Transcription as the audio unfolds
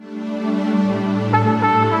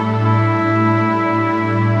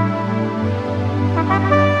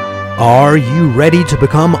Are you ready to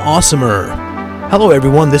become awesomer? Hello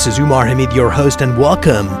everyone, this is Umar Hamid, your host, and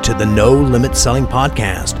welcome to the No Limit Selling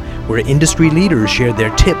Podcast, where industry leaders share their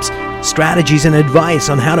tips, strategies, and advice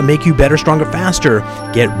on how to make you better, stronger, faster.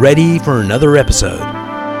 Get ready for another episode.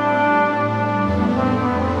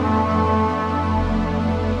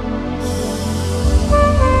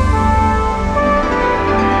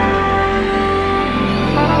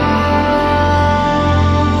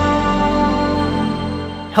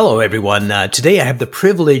 Hello everyone. Today I have the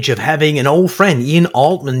privilege of having an old friend, Ian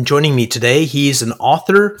Altman, joining me today. He's an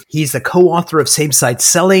author. He's the co-author of Same Side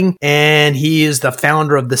Selling, and he is the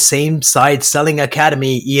founder of the Same Side Selling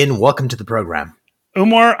Academy. Ian, welcome to the program.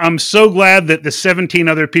 Umar, I'm so glad that the 17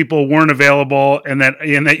 other people weren't available and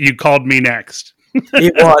that you called me next.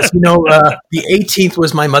 It was, the 18th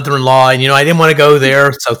was my mother-in-law, and, I didn't want to go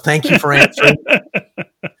there, so thank you for answering.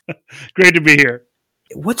 Great to be here.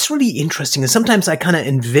 What's really interesting is sometimes I kind of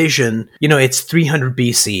envision, it's 300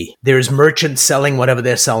 BC. There's merchants selling whatever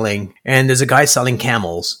they're selling, and there's a guy selling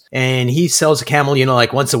camels, and he sells a camel,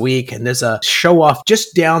 like once a week, and there's a show off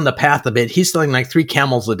just down the path of it. He's selling like 3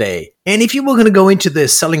 camels a day. And if you were going to go into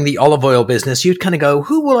this selling the olive oil business, you'd kind of go,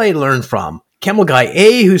 who will I learn from? Camel guy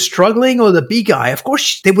A who's struggling or the B guy? Of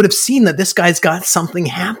course, they would have seen that this guy's got something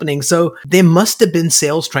happening. So there must have been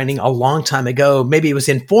sales training a long time ago. Maybe it was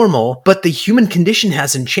informal, but the human condition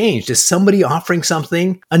hasn't changed. Is somebody offering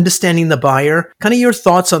something, understanding the buyer? Kind of your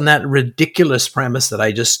thoughts on that ridiculous premise that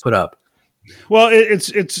I just put up. Well,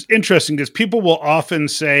 it's interesting because people will often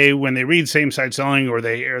say when they read Same Side Selling or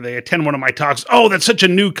they attend one of my talks, oh, that's such a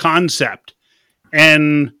new concept.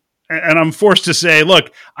 And I'm forced to say,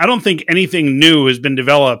 look, I don't think anything new has been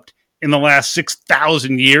developed in the last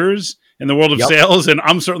 6,000 years in the world of sales, and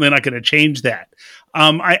I'm certainly not going to change that.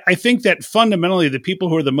 I think that fundamentally the people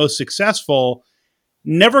who are the most successful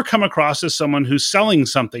never come across as someone who's selling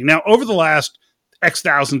something. Now, over the last X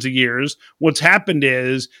thousands of years, what's happened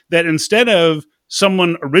is that instead of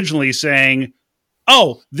someone originally saying,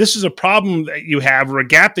 oh, this is a problem that you have or a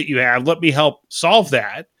gap that you have, let me help solve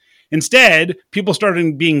that. Instead, people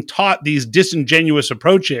started being taught these disingenuous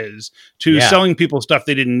approaches to selling people stuff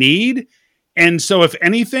they didn't need. And so if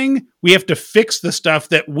anything, we have to fix the stuff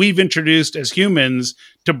that we've introduced as humans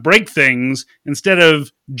to break things instead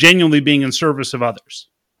of genuinely being in service of others.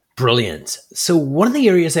 Brilliant. So one of the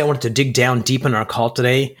areas I wanted to dig down deep in our call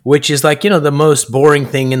today, which is like, the most boring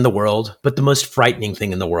thing in the world, but the most frightening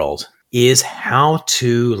thing in the world, is how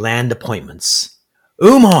to land appointments.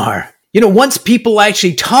 Umar, once people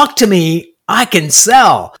actually talk to me, I can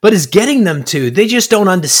sell, but it's getting them to. They just don't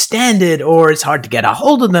understand it, or it's hard to get a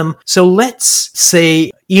hold of them. So let's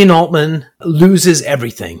say Ian Altman loses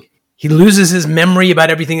everything. He loses his memory about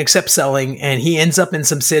everything except selling, and he ends up in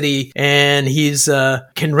some city, and he's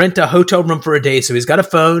can rent a hotel room for a day. So he's got a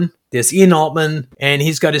phone. There's Ian Altman, and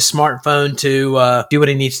he's got his smartphone to do what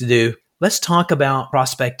he needs to do. Let's talk about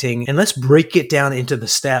prospecting and let's break it down into the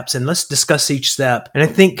steps and let's discuss each step. And I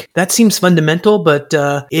think that seems fundamental, but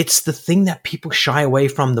it's the thing that people shy away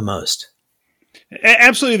from the most.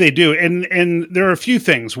 Absolutely, they do. And there are a few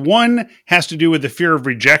things. One has to do with the fear of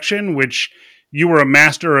rejection, which you were a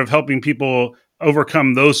master of helping people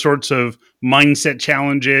overcome those sorts of mindset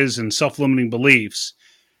challenges and self-limiting beliefs.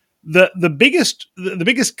 The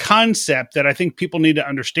biggest concept that I think people need to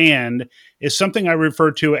understand is something I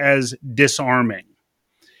refer to as disarming.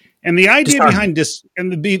 And the idea behind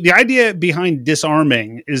the idea behind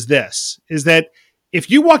disarming is that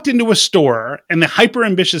if you walked into a store and the hyper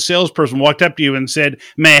ambitious salesperson walked up to you and said,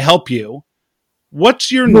 "May I help you?"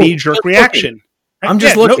 What's your knee-jerk reaction? I'm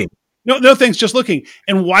just looking. No, thanks. Just looking.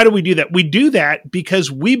 And why do we do that? We do that because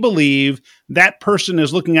we believe that person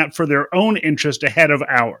is looking out for their own interest ahead of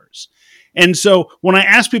ours. And so when I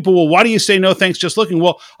ask people, well, why do you say no, thanks, just looking?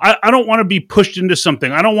 Well, I don't want to be pushed into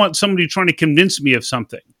something. I don't want somebody trying to convince me of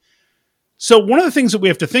something. So one of the things that we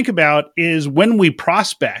have to think about is when we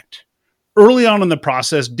prospect, early on in the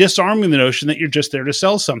process, disarming the notion that you're just there to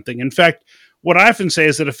sell something. In fact, what I often say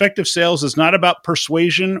is that effective sales is not about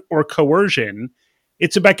persuasion or coercion.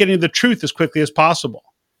 It's about getting the truth as quickly as possible.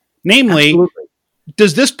 Namely, absolutely.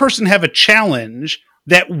 Does this person have a challenge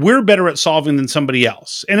that we're better at solving than somebody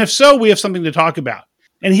else? And if so, we have something to talk about.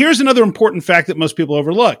 And here's another important fact that most people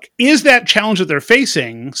overlook. Is that challenge that they're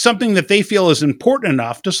facing something that they feel is important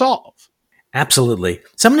enough to solve? Absolutely.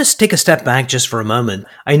 So I'm going to take a step back just for a moment.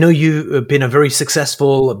 I know you've been a very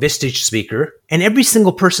successful Vistage speaker, and every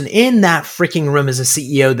single person in that freaking room is a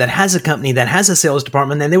CEO that has a company, that has a sales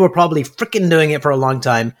department, and they were probably freaking doing it for a long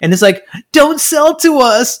time. And it's like, don't sell to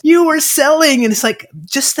us. You were selling. And it's like,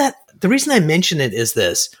 just that. The reason I mention it is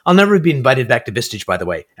this. I'll never be invited back to Vistage, by the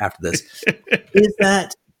way, after this, is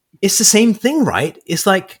that it's the same thing, right? It's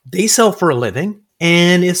like they sell for a living,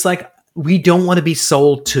 and it's like we don't want to be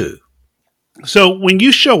sold to. So when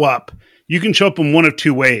you show up, you can show up in one of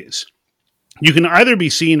two ways. You can either be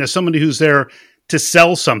seen as somebody who's there to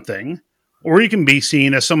sell something, or you can be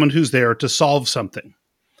seen as someone who's there to solve something.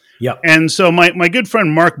 Yep. And so my good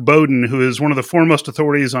friend Mark Bowden, who is one of the foremost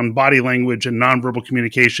authorities on body language and nonverbal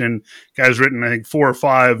communication, guy's written, I think, 4 or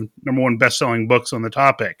 5 number one best-selling books on the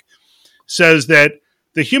topic, says that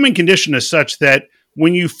the human condition is such that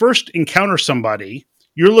when you first encounter somebody,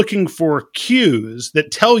 you're looking for cues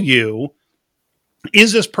that tell you,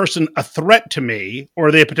 is this person a threat to me or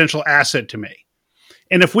are they a potential asset to me?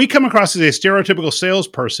 And if we come across as a stereotypical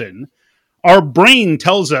salesperson, our brain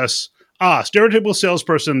tells us, stereotypical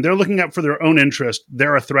salesperson, they're looking out for their own interest.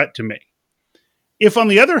 They're a threat to me. If, on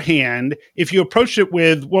the other hand, if you approach it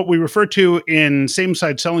with what we refer to in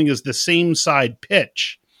same-side selling as the same-side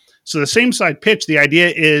pitch. So the same-side pitch, the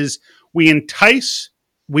idea is we entice,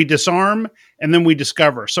 we disarm, and then we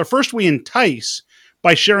discover. So first we entice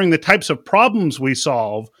by sharing the types of problems we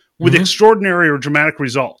solve with extraordinary or dramatic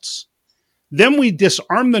results. Then we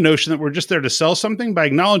disarm the notion that we're just there to sell something by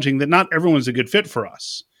acknowledging that not everyone's a good fit for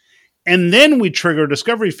us. And then we trigger a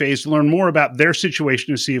discovery phase to learn more about their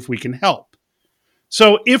situation to see if we can help.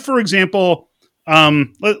 So if, for example,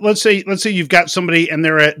 let's say you've got somebody and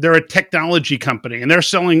they're a technology company and they're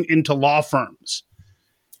selling into law firms.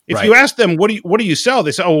 If you ask them, what do you sell?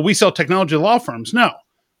 They say, oh, well, we sell technology to law firms. No.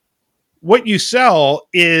 What you sell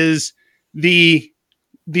is the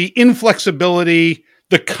inflexibility,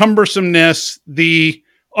 the cumbersomeness, the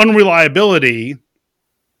unreliability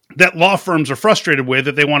that law firms are frustrated with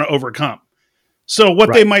that they want to overcome. So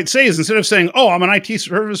what they might say is, instead of saying, oh, I'm an IT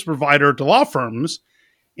service provider to law firms,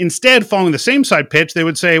 instead, following the same side pitch, they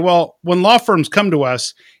would say, well, when law firms come to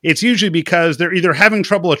us, it's usually because they're either having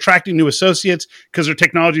trouble attracting new associates because their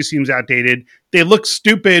technology seems outdated, they look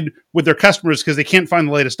stupid with their customers because they can't find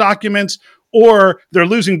the latest documents, or they're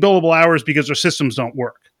losing billable hours because their systems don't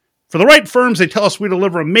work. For the right firms, they tell us we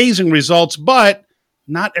deliver amazing results, but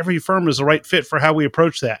not every firm is the right fit for how we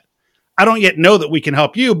approach that. I don't yet know that we can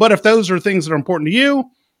help you, but if those are things that are important to you,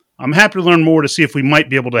 I'm happy to learn more to see if we might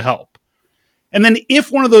be able to help. And then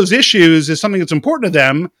if one of those issues is something that's important to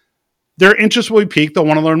them, their interest will be piqued. They'll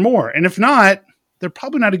want to learn more. And if not, they're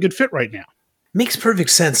probably not a good fit right now. Makes perfect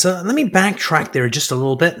sense. Let me backtrack there just a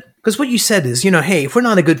little bit. Because what you said is, hey, if we're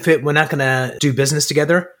not a good fit, we're not going to do business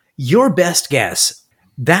together. Your best guess,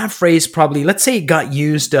 that phrase probably, let's say it got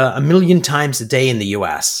used 1 million times a day in the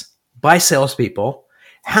US by salespeople.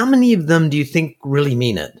 How many of them do you think really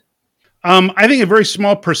mean it? I think a very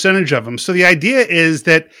small percentage of them. So the idea is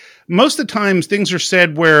that most of the times things are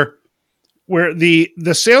said where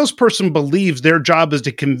the salesperson believes their job is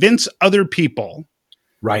to convince other people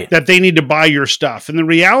that they need to buy your stuff. And the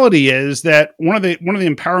reality is that one of the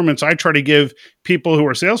empowerments I try to give people who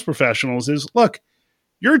are sales professionals is, look,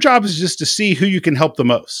 your job is just to see who you can help the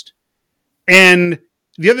most. And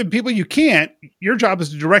the other people you can't, your job is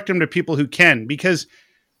to direct them to people who can, because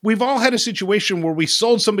we've all had a situation where we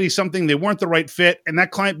sold somebody something, they weren't the right fit, and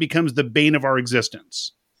that client becomes the bane of our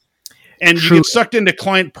existence. And you get sucked into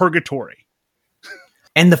client purgatory.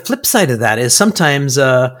 And the flip side of that is sometimes,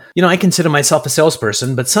 I consider myself a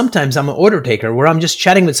salesperson, but sometimes I'm an order taker where I'm just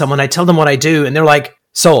chatting with someone. I tell them what I do and they're like,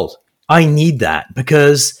 sold. I need that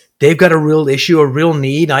because they've got a real issue, a real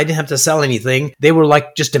need. I didn't have to sell anything. They were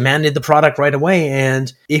like just demanded the product right away.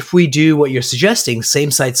 And if we do what you're suggesting,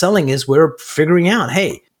 same side selling is we're figuring out,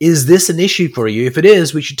 hey, is this an issue for you? If it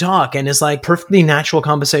is, we should talk. And it's like perfectly natural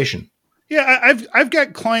conversation. Yeah, I've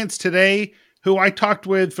got clients today who I talked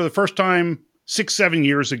with for the first time 6-7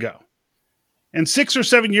 years ago. And 6 or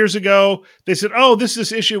 7 years ago, they said, oh, this is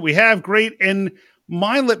this issue we have. Great. And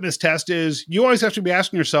my litmus test is you always have to be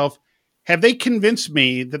asking yourself, have they convinced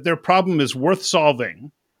me that their problem is worth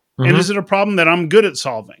solving? And is it a problem that I'm good at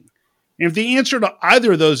solving? And if the answer to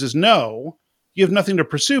either of those is no, you have nothing to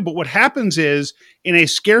pursue. But what happens is in a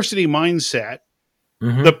scarcity mindset,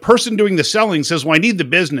 the person doing the selling says, well, I need the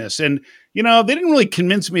business. And, they didn't really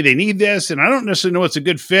convince me they need this. And I don't necessarily know it's a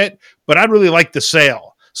good fit, but I'd really like the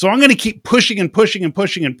sale. So I'm going to keep pushing and pushing and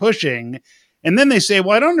pushing and pushing. And then they say,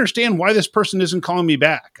 well, I don't understand why this person isn't calling me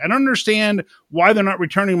back. I don't understand why they're not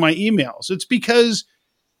returning my emails. It's because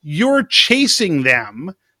you're chasing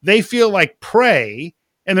them. They feel like prey.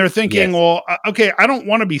 And they're thinking, well, okay, I don't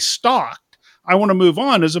want to be stalked. I want to move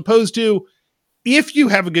on, as opposed to, if you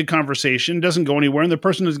have a good conversation, doesn't go anywhere, and the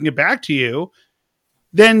person doesn't get back to you,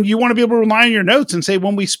 then you want to be able to rely on your notes and say,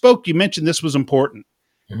 when we spoke, you mentioned this was important.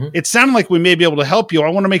 It sounded like we may be able to help you. I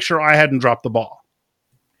want to make sure I hadn't dropped the ball.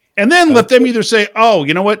 And then let them either say, oh,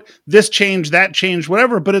 you know what, this changed, that changed,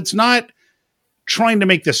 whatever. But it's not trying to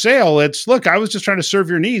make the sale. It's, look, I was just trying to serve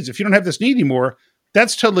your needs. If you don't have this need anymore,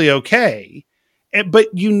 that's totally okay. But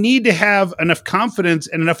you need to have enough confidence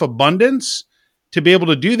and enough abundance to be able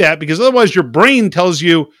to do that, because otherwise your brain tells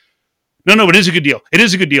you, no, it is a good deal. It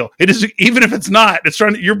is a good deal. It is, even if it's not,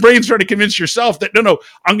 your brain's trying to convince yourself that, no,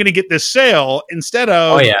 I'm going to get this sale instead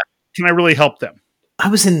of, can I really help them? I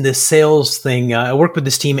was in this sales thing. I work with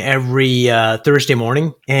this team every Thursday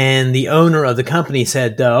morning, and the owner of the company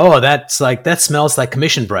said, that smells like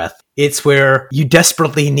commission breath. It's where you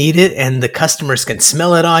desperately need it and the customers can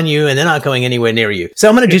smell it on you and they're not going anywhere near you. So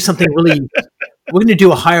I'm going to do something really, we're going to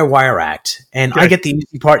do a hire wire act, and I get the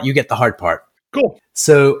easy part, you get the hard part. Cool.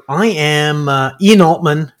 So I am Ian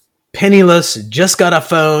Altman, penniless, just got a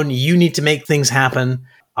phone. You need to make things happen.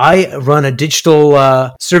 I run a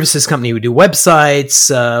digital services company. We do websites,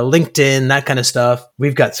 LinkedIn, that kind of stuff.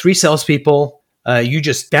 We've got 3 salespeople. You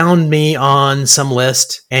just found me on some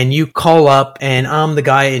list and you call up, and I'm the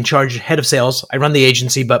guy in charge, head of sales. I run the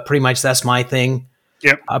agency, but pretty much that's my thing.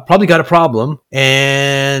 Yep. I probably got a problem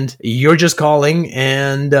and you're just calling,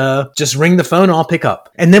 and just ring the phone and I'll pick up.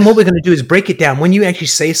 And then what we're going to do is break it down. When you actually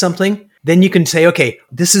say something, then you can say, okay,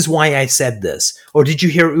 this is why I said this. Or did you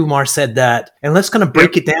hear Umar said that? And let's kind of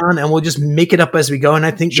break it down, and we'll just make it up as we go. And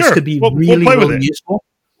I think this could be really useful.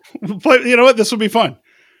 You know what? This will be fun.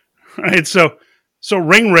 All right. So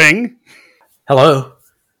ring. Hello.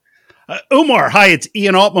 Umar, hi, it's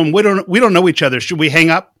Ian Altman. We don't know each other. Should we hang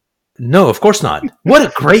up? No, of course not. What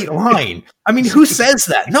a great line. I mean, who says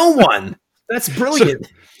that? No one. That's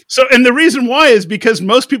brilliant. So, and the reason why is because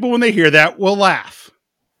most people, when they hear that, will laugh.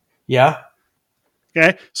 Yeah.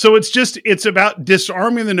 Okay. So it's about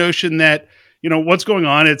disarming the notion that, what's going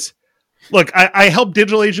on. Look, I help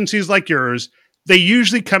digital agencies like yours. They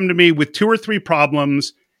usually come to me with 2 or 3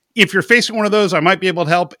 problems. If you're facing one of those, I might be able to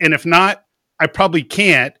help. And if not, I probably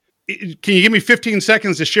can't. Can you give me 15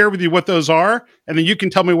 seconds to share with you what those are? And then you can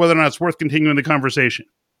tell me whether or not it's worth continuing the conversation.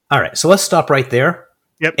 All right. So let's stop right there.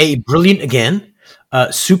 Yep. Brilliant again.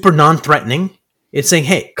 Super non-threatening. It's saying,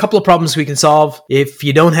 hey, a couple of problems we can solve. If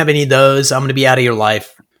you don't have any of those, I'm going to be out of your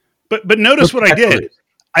life. But notice what I did.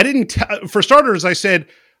 I didn't, for starters, I said,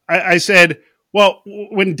 well,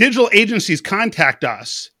 when digital agencies contact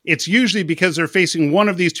us, it's usually because they're facing one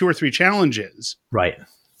of these 2 or 3 challenges. Right.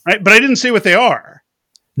 Right. But I didn't say what they are.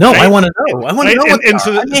 No, right? I want to know. I want to know what they are.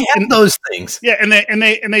 So they have those things. Yeah. And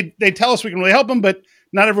they tell us we can really help them, but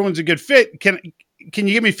not everyone's a good fit. Can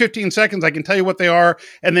you give me 15 seconds? I can tell you what they are.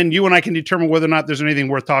 And then you and I can determine whether or not there's anything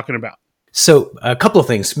worth talking about. So a couple of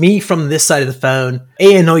things. Me from this side of the phone,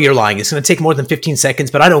 I know you're lying. It's going to take more than 15 seconds,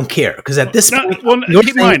 but I don't care. Because at this point, keep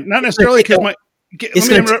in mind, not necessarily because it's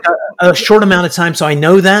going to take a short amount of time. So I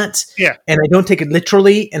know that. Yeah. And I don't take it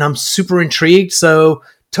literally. And I'm super intrigued. So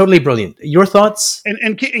totally brilliant. Your thoughts?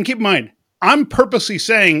 And keep in mind, I'm purposely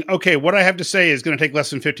saying, okay, what I have to say is going to take less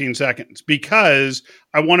than 15 seconds because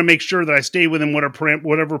I want to make sure that I stay within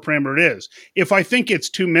whatever parameter it is. If I think it's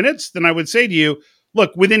 2 minutes, then I would say to you,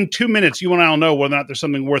 look, within 2 minutes, you and I will know whether or not there's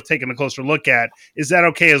something worth taking a closer look at. Is that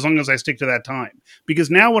okay as long as I stick to that time? Because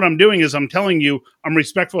now what I'm doing is I'm telling you I'm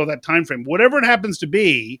respectful of that time frame. Whatever it happens to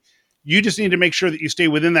be, you just need to make sure that you stay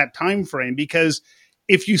within that time frame, because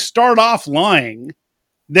if you start off lying,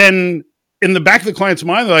 then in the back of the client's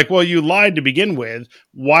mind, they're like, well, you lied to begin with.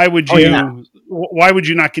 Why would you, why would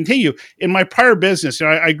you not continue? In my prior business,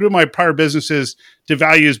 I grew my prior businesses to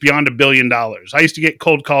values beyond $1 billion. I used to get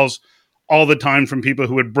cold calls all the time from people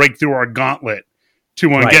who would break through our gauntlet to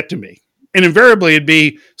want to get to me. And invariably it'd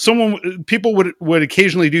be people would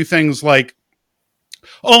occasionally do things like,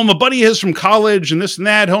 oh, my buddy is from college and this and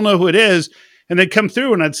that. He'll know who it is. And they'd come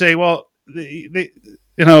through and I'd say, well,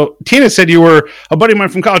 Tina said you were a buddy of mine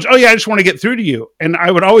from college. Oh yeah, I just want to get through to you. And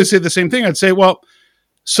I would always say the same thing. I'd say, well,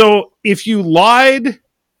 so if you lied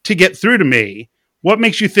to get through to me, what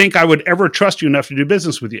makes you think I would ever trust you enough to do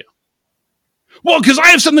business with you? Well, because I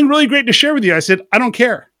have something really great to share with you. I said, I don't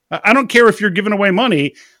care. I don't care if you're giving away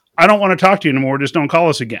money. I don't want to talk to you anymore. Just don't call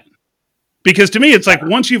us again. Because to me, it's like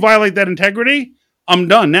once you violate that integrity, I'm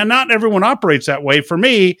done. Now, not everyone operates that way. For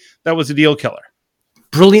me, that was a deal killer.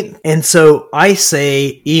 Brilliant. And so I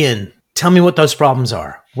say, Ian, tell me what those problems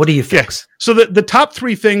are. What do you fix? Yeah. So the top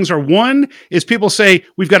 3 things are, one is people say,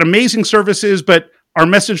 we've got amazing services, but our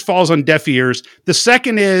message falls on deaf ears. The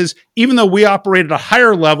second is, even though we operate at a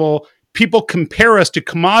higher level, people compare us to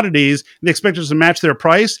commodities and they expect us to match their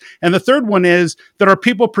price. And the third one is that our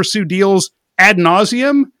people pursue deals ad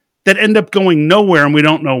nauseum that end up going nowhere and we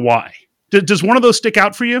don't know why. Does one of those stick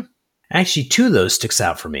out for you? Actually, 2 of those sticks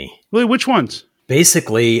out for me. Really, which ones?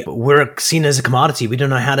 basically we're seen as a commodity. We don't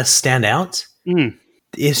know how to stand out. Mm.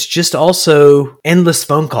 It's just also endless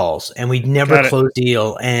phone calls, and we'd never close a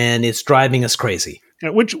deal, and it's driving us crazy.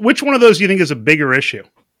 Which one of those do you think is a bigger issue?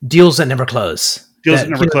 Deals that never close. Deals that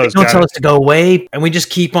never close. They don't tell us to go away, and we just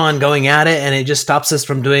keep on going at it, and it just stops us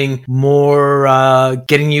from doing more.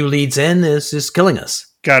 Getting new leads in is just killing us.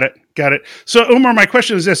 Got it. So, Umar, my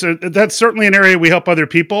question is this. That's certainly an area we help other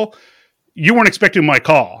people. You weren't expecting my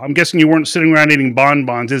call. I'm guessing you weren't sitting around eating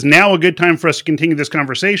bonbons. Is now a good time for us to continue this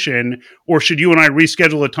conversation, or should you and I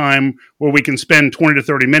reschedule a time where we can spend 20 to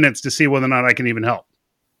 30 minutes to see whether or not I can even help?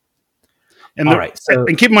 And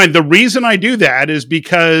and keep in mind, the reason I do that is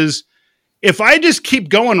because if I just keep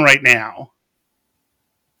going right now,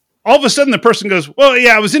 all of a sudden the person goes, well,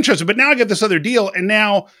 yeah, I was interested, but now I get this other deal, and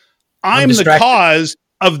now I'm the cause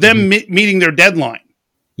of them meeting their deadline.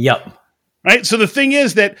 Yep. Right. So the thing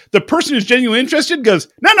is that the person who's genuinely interested goes,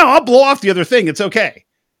 no, I'll blow off the other thing. It's okay.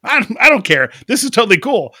 I don't care. This is totally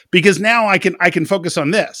cool because now I can focus on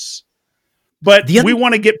this. But we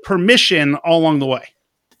want to get permission all along the way.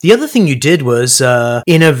 The other thing you did was,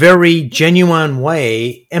 in a very genuine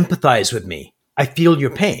way, empathize with me. I feel your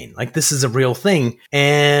pain. Like this is a real thing.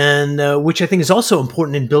 And which I think is also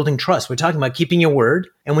important in building trust. We're talking about keeping your word.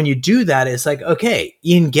 And when you do that, it's like, okay,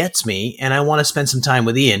 Ian gets me and I want to spend some time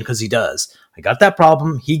with Ian because he does. I got that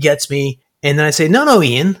problem. He gets me. And then I say, no,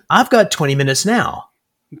 Ian, I've got 20 minutes now.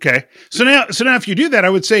 Okay. So now if you do that, I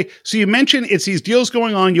would say, so you mentioned it's these deals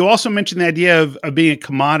going on. You also mentioned the idea of being a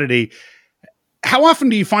commodity. How often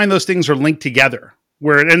do you find those things are linked together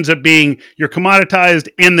where it ends up being you're commoditized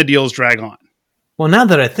and the deals drag on? Well, now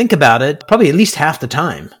that I think about it, probably at least half the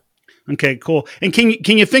time. Okay, cool. And can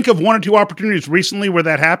you think of one or two opportunities recently where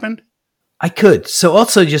that happened? I could. So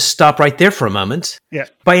also just stop right there for a moment. Yeah.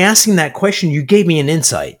 By asking that question, you gave me an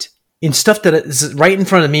insight in stuff that is right in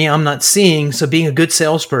front of me, I'm not seeing. So being a good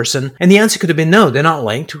salesperson, and the answer could have been no, they're not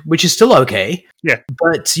linked, which is still okay. Yeah.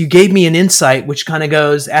 But you gave me an insight, which kind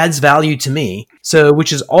of adds value to me. So,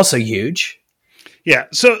 which is also huge. Yeah.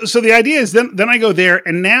 So the idea is then I go there,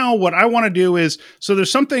 and now what I want to do is, so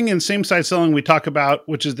there's something in same side selling we talk about,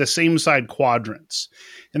 which is the same side quadrants.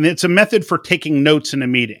 And it's a method for taking notes in a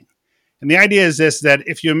meeting. And the idea is this, that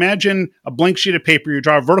if you imagine a blank sheet of paper, you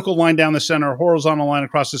draw a vertical line down the center, a horizontal line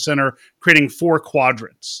across the center, creating 4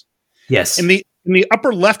 quadrants. Yes. In the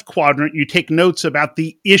upper left quadrant, you take notes about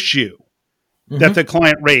the issue that the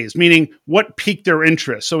client raised, meaning what piqued their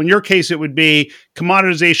interest. So in your case, it would be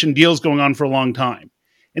commoditization deals going on for a long time.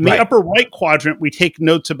 In the upper right quadrant, we take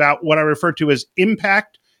notes about what I refer to as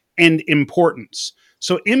impact and importance.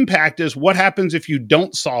 So impact is what happens if you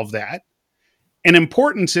don't solve that. And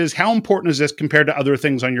importance is how important is this compared to other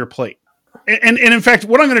things on your plate. And in fact,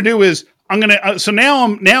 what I'm going to do is so now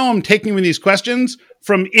I'm taking these questions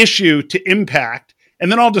from issue to impact.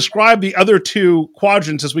 And then I'll describe the other 2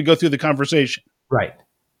 quadrants as we go through the conversation. Right.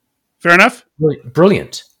 Fair enough?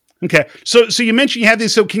 Brilliant. Okay. So you mentioned you had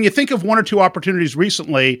these. So can you think of 1 or 2 opportunities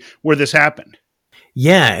recently where this happened?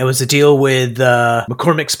 Yeah, it was a deal with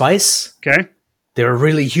McCormick Spice. Okay. They're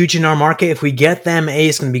really huge in our market. If we get them,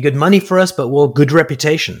 it's going to be good money for us, but good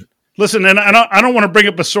reputation. Listen, and I don't want to bring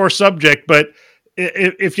up a sore subject, but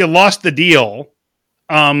if you lost the deal,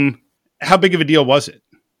 how big of a deal was it?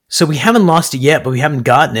 So we haven't lost it yet, but we haven't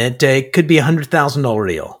gotten it. It could be $100,000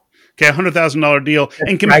 deal. Okay, $100,000 deal.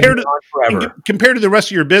 And compared to the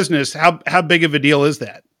rest of your business, how big of a deal is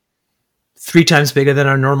that? 3 times bigger than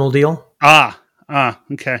our normal deal.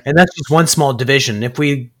 Okay. And that's just one small division. If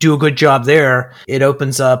we do a good job there, it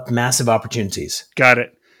opens up massive opportunities. Got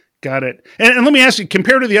it. And let me ask you,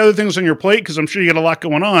 compared to the other things on your plate, because I'm sure you got a lot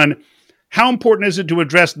going on, how important is it to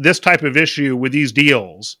address this type of issue with these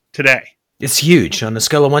deals today? It's huge. On a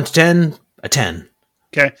scale of 1 to 10, a 10.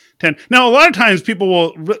 Okay, 10. Now, a lot of times people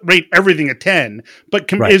will rate everything a 10,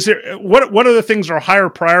 but is there what other things are higher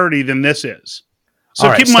priority than this is?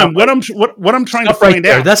 So keep in mind what I'm trying to find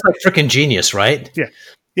out. That's like freaking genius, right?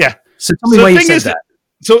 Yeah. So tell me why you said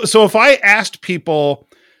that. So if I asked people,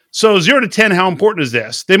 so 0 to 10, how important is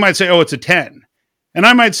this? They might say, oh, it's a 10. And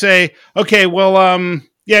I might say, okay, well,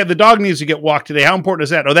 the dog needs to get walked today. How important is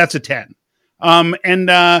that? Oh, that's a 10.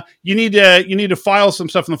 And you need to file some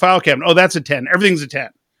stuff in the file cabinet. Oh, that's a 10. Everything's a 10.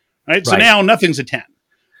 Right? So now nothing's a 10.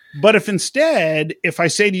 But if I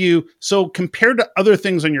say to you, so compared to other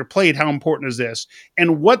things on your plate, how important is this?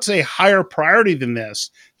 And what's a higher priority than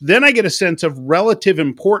this? Then I get a sense of relative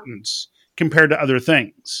importance compared to other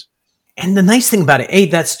things. And the nice thing about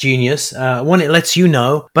it, that's genius. One, it lets you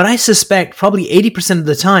know, but I suspect probably 80% of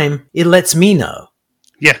the time, it lets me know.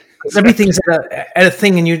 Yeah. Because everything's at a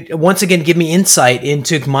thing, and you once again give me insight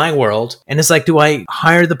into my world. And it's like, do I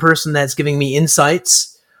hire the person that's giving me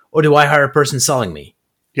insights, or do I hire a person selling me?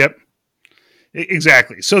 Yep.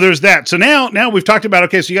 Exactly. So there's that. So now we've talked about,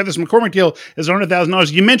 okay, so you got this McCormick deal is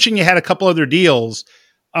 $100,000. You mentioned you had a couple other deals.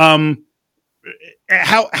 How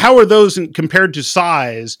are those compared to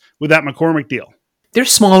size with that McCormick deal? They're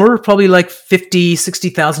smaller, probably like $50,000,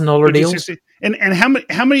 $60,000 deals. 60. And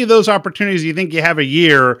how many of those opportunities do you think you have a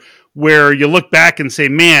year where you look back and say,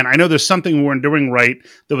 man, I know there's something we weren't doing right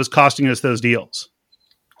that was costing us those deals?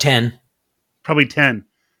 10. Probably 10.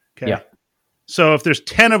 Okay. Yeah. So if there's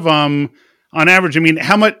 10 of them on average, I mean,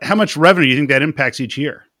 how much revenue do you think that impacts each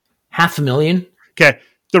year? $500,000. Okay.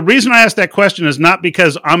 The reason I asked that question is not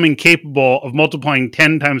because I'm incapable of multiplying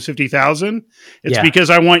 10 times 50,000. It's because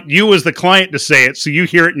I want you as the client to say it so you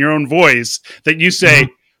hear it in your own voice, that you say,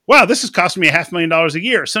 wow, this is costing me $500,000 a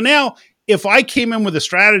year. So now if I came in with a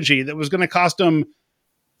strategy that was going to cost them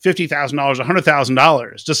 $50,000,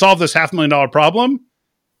 $100,000 to solve this $500,000 problem,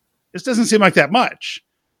 this doesn't seem like that much.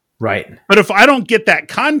 Right. But if I don't get that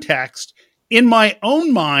context, in my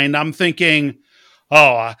own mind, I'm thinking,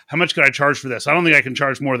 oh, how much could I charge for this? I don't think I can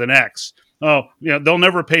charge more than X. Oh, they'll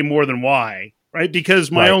never pay more than Y, right?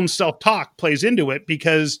 Because my own self-talk plays into it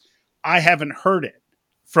because I haven't heard it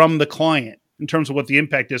from the client in terms of what the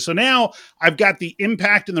impact is. So now I've got the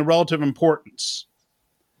impact and the relative importance.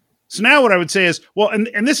 So now what I would say is, well,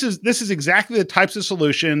 and this is exactly the types of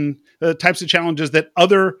the types of challenges that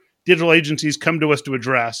other digital agencies come to us to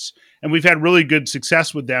address. And we've had really good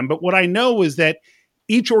success with them. But what I know is that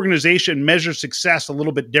each organization measures success a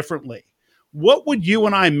little bit differently. What would you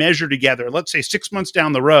and I measure together, let's say 6 months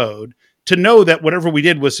down the road, to know that whatever we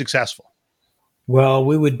did was successful? Well,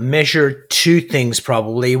 we would measure two things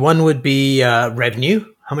probably. One would be revenue,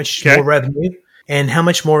 how much more revenue, and how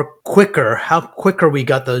quicker we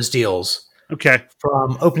got those deals. Okay.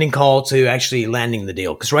 From opening call to actually landing the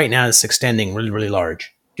deal. Because right now it's extending really, really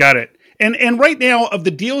large. Got it. And right now, of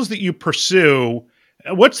the deals that you pursue,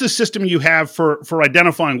 what's the system you have for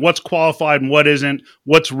identifying what's qualified and what isn't,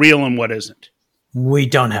 what's real and what isn't? We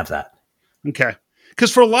don't have that. Okay.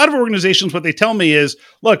 Because for a lot of organizations, what they tell me is,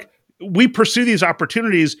 look, we pursue these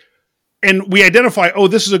opportunities and we identify, oh,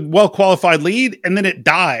 this is a well-qualified lead, and then it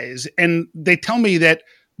dies. And they tell me that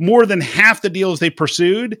more than half the deals they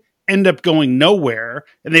pursued end up going nowhere,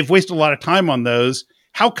 and they've wasted a lot of time on those.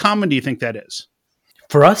 How common do you think that is?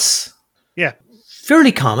 For us? Yeah.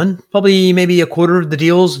 Fairly common. Probably maybe a quarter of the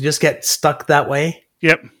deals just get stuck that way.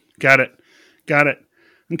 Yep. Got it.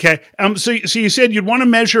 Okay. So you said you'd want to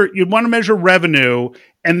measure revenue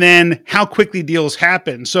and then how quickly deals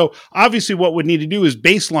happen. So obviously what we'd need to do is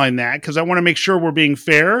baseline that, because I want to make sure we're being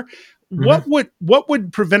fair. Mm-hmm. What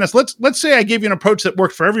would prevent us? Let's say I gave you an approach that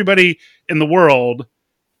worked for everybody in the world,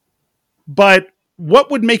 but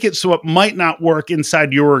what would make it so it might not work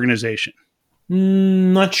inside your organization?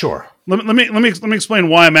 Not sure. Let me explain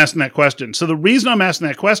why I'm asking that question. So the reason I'm asking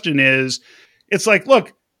that question is, it's like,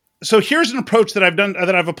 look, so here's an approach that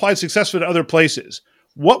I've applied successfully to other places.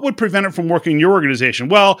 What would prevent it from working in your organization?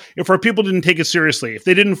 Well, if our people didn't take it seriously, if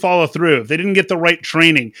they didn't follow through, if they didn't get the right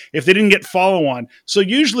training, if they didn't get follow-on. So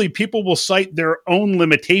usually people will cite their own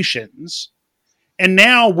limitations. And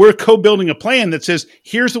now we're co-building a plan that says,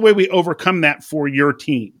 here's the way we overcome that for your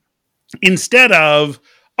team. Instead of,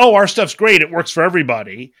 oh, our stuff's great, it works for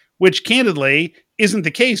everybody, which candidly isn't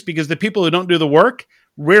the case, because the people who don't do the work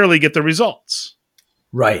rarely get the results.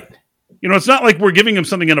 Right. It's not like we're giving them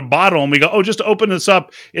something in a bottle and we go, oh, just open this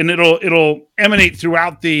up and it'll emanate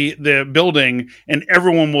throughout the building and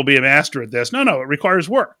everyone will be a master at this. No, it requires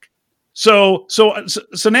work. So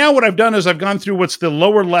now what I've done is I've gone through what's the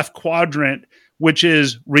lower left quadrant, which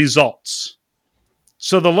is results.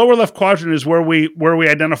 So the lower left quadrant is where we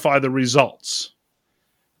identify the results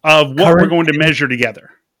of what we're going to measure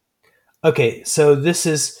together. Okay, so this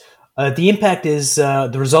is the impact is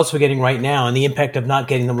the results we're getting right now, and the impact of not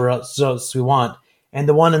getting the results we want. And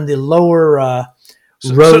the one in the lower row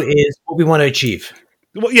is what we want to achieve.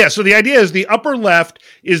 Well, yeah. So the idea is the upper left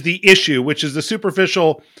is the issue, which is the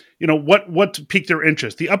superficial. What piqued their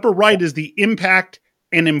interest. The upper right is the impact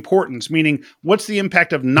and importance, meaning what's the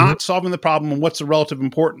impact of not solving the problem and what's the relative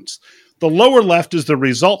importance. The lower left is the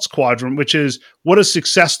results quadrant, which is what does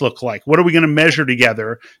success look like? What are we going to measure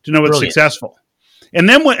together to know it's successful? And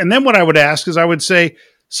then what I would ask is I would say,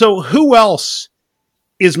 so who else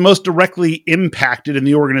is most directly impacted in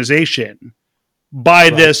the organization by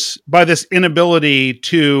this inability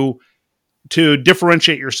to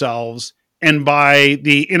differentiate yourselves and by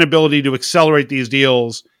the inability to accelerate these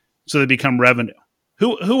deals so they become revenue?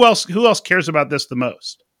 Who else cares about this the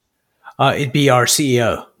most? It'd be our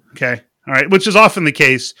CEO. Okay. All right. Which is often the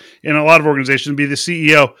case in a lot of organizations, be the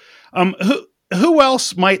CEO. Who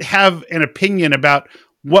else might have an opinion about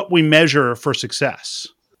what we measure for success?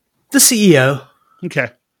 The CEO. Okay.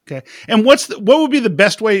 Okay. And what would be the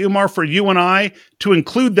best way, Umar, for you and I to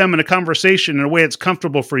include them in a conversation in a way that's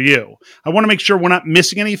comfortable for you? I want to make sure we're not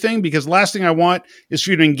missing anything, because the last thing I want is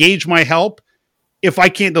for you to engage my help if I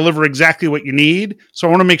can't deliver exactly what you need. So I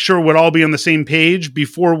want to make sure we'd all be on the same page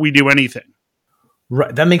before we do anything.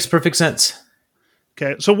 Right. That makes perfect sense.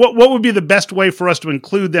 Okay. So what would be the best way for us to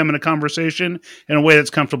include them in a conversation in a way that's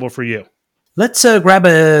comfortable for you? Let's grab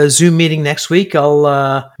a Zoom meeting next week.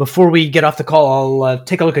 I'll before we get off the call, I'll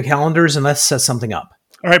take a look at calendars and let's set something up.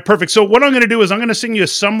 All right, perfect. So what I'm going to do is I'm going to send you a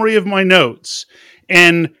summary of my notes,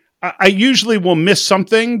 and I usually will miss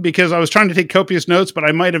something because I was trying to take copious notes, but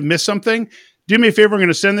I might have missed something. Do me a favor. I'm going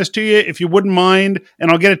to send this to you if you wouldn't mind,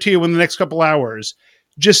 and I'll get it to you in the next couple hours.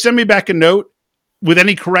 Just send me back a note with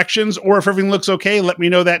any corrections, or if everything looks okay, let me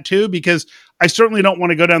know that too, because I certainly don't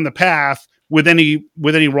want to go down the path with any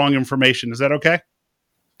wrong information. Is that okay?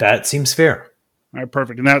 That seems fair. All right,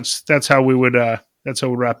 perfect. And that's how we would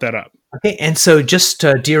wrap that up. Okay, and so just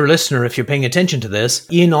dear listener, if you're paying attention to this,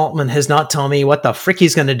 Ian Altman has not told me what the frick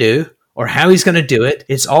he's going to do or how he's going to do it.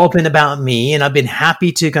 It's all been about me, and I've been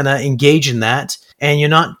happy to kind of engage in that. And you're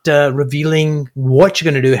not revealing what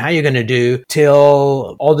you're going to do, how you're going to do,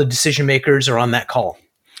 till all the decision makers are on that call.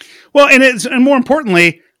 Well, and more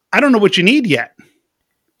importantly, I don't know what you need yet.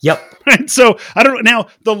 Yep. Right? So I don't know. Now,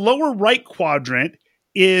 the lower right quadrant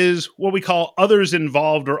is what we call others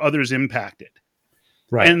involved or others impacted.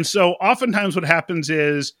 Right. And so oftentimes what happens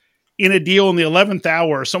is in a deal in the 11th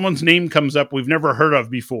hour, someone's name comes up we've never heard of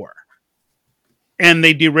before, and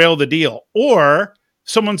they derail the deal. Or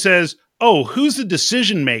someone says, oh, who's the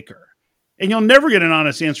decision maker? And you'll never get an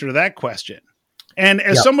honest answer to that question. And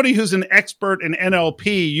as somebody who's an expert in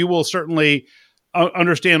NLP, you will certainly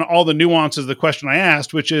understand all the nuances of the question I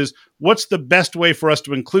asked, which is, what's the best way for us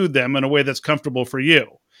to include them in a way that's comfortable for you?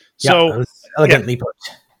 So elegantly put.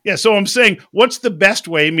 Yeah, so I'm saying, what's the best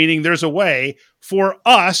way, meaning there's a way for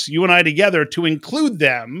us, you and I together, to include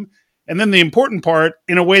them, and then the important part,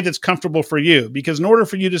 in a way that's comfortable for you. Because in order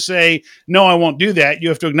for you to say, no, I won't do that, you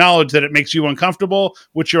have to acknowledge that it makes you uncomfortable,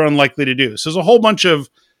 which you're unlikely to do. So there's a whole bunch of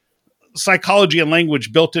psychology and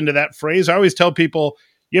language built into that phrase. I always tell people,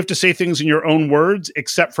 you have to say things in your own words,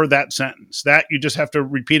 except for that sentence. That you just have to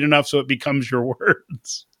repeat enough so it becomes your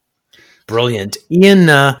words. Brilliant. Ian,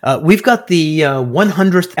 we've got the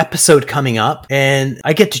 100th episode coming up, and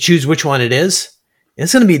I get to choose which one it is.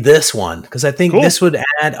 It's going to be this one, because I think this would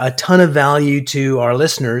add a ton of value to our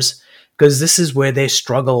listeners, because this is where they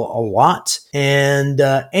struggle a lot. And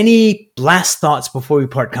any last thoughts before we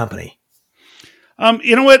part company?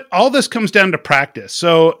 You know what? All this comes down to practice.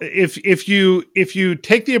 So if you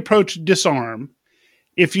take the approach to disarm,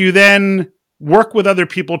 if you then work with other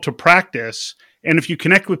people to practice, and if you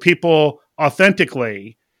connect with people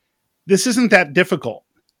authentically, this isn't that difficult.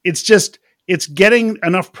 It's getting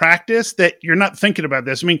enough practice that you're not thinking about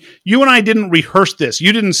this. I mean, you and I didn't rehearse this.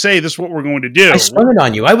 You didn't say this is what we're going to do. I sprung it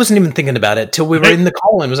on you. I wasn't even thinking about it till we were in the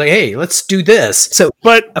call and was like, hey, let's do this. So,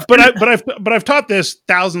 but I've taught this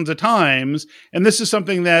thousands of times, and this is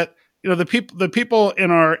something that, you know, the people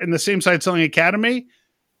in the Same Side Selling Academy,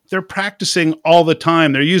 they're practicing all the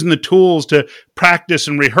time. They're using the tools to practice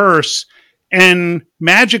and rehearse, and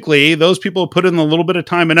magically, those people who put in a little bit of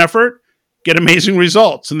time and effort get amazing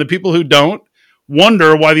results. And the people who don't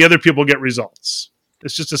wonder why the other people get results.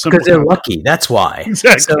 It's just a simple because they're lucky. That's why.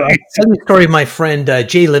 Exactly. So I'll tell you the story of my friend,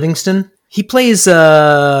 Jay Livingston. He plays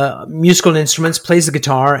musical instruments, plays the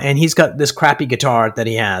guitar, and he's got this crappy guitar that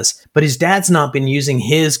he has. But his dad's not been using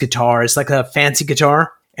his guitar. It's like a fancy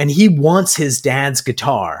guitar. And he wants his dad's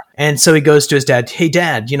guitar. And so he goes to his dad, hey,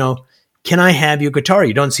 Dad, can I have your guitar?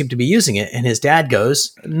 You don't seem to be using it. And his dad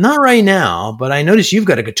goes, not right now, but I notice you've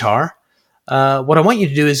got a guitar. What I want you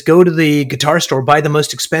to do is go to the guitar store, buy the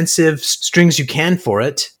most expensive strings you can for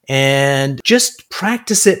it, and just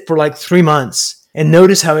practice it for like 3 months and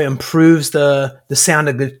notice how it improves the sound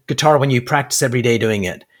of the guitar when you practice every day doing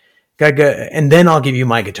it. And then I'll give you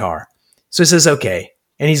my guitar. So he says, okay.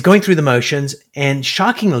 And he's going through the motions, and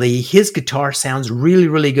shockingly, his guitar sounds really,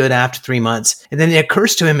 really good after 3 months. And then it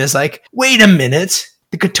occurs to him, is like, wait a minute,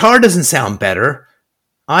 the guitar doesn't sound better.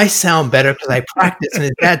 I sound better because I practice, and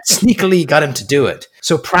his dad sneakily got him to do it.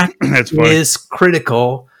 So practice is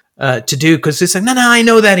critical to do, because it's like, no, I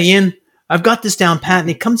know that, Ian. I've got this down pat, and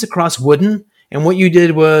it comes across wooden. And what you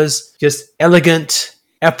did was just elegant,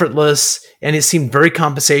 effortless, and it seemed very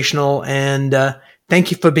conversational. And thank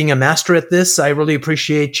you for being a master at this. I really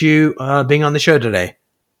appreciate you being on the show today.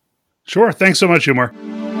 Sure. Thanks so much, Umar.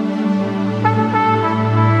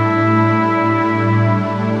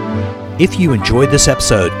 If you enjoyed this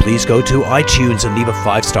episode, please go to iTunes and leave a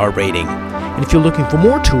 5-star rating. And if you're looking for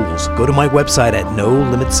more tools, go to my website at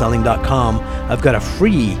NoLimitSelling.com. I've got a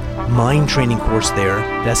free mind training course there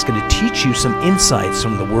that's going to teach you some insights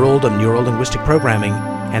from the world of neuro-linguistic programming,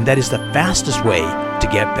 and that is the fastest way to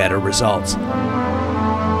get better results.